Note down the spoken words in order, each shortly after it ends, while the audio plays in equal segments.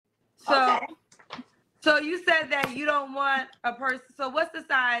Okay. So you said that you don't want a person. So what's the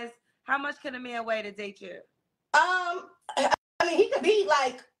size? How much can a man weigh to date you? I mean, he could be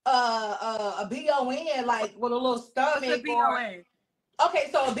like a BON, like with a little stomach. What's a BON? Okay,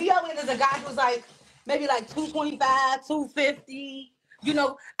 so a BON is a guy who's like maybe like 225, 250. You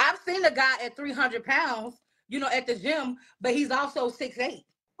know, I've seen a guy at 300 pounds, you know, at the gym, but he's also 6'8".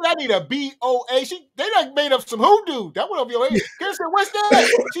 I need a BOA. They done made up some hoodoo. That went over your head. Karen said, what's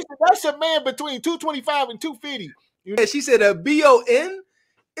that? She said, that's a man between 225 and 250. And she said a BON?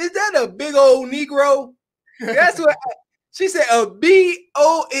 Is that a big old Negro? That's what she said, a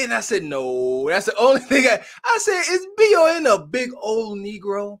BON. I said, no, that's the only thing I said, is BON a big old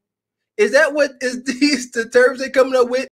Negro? Is that what is these the terms they coming up with?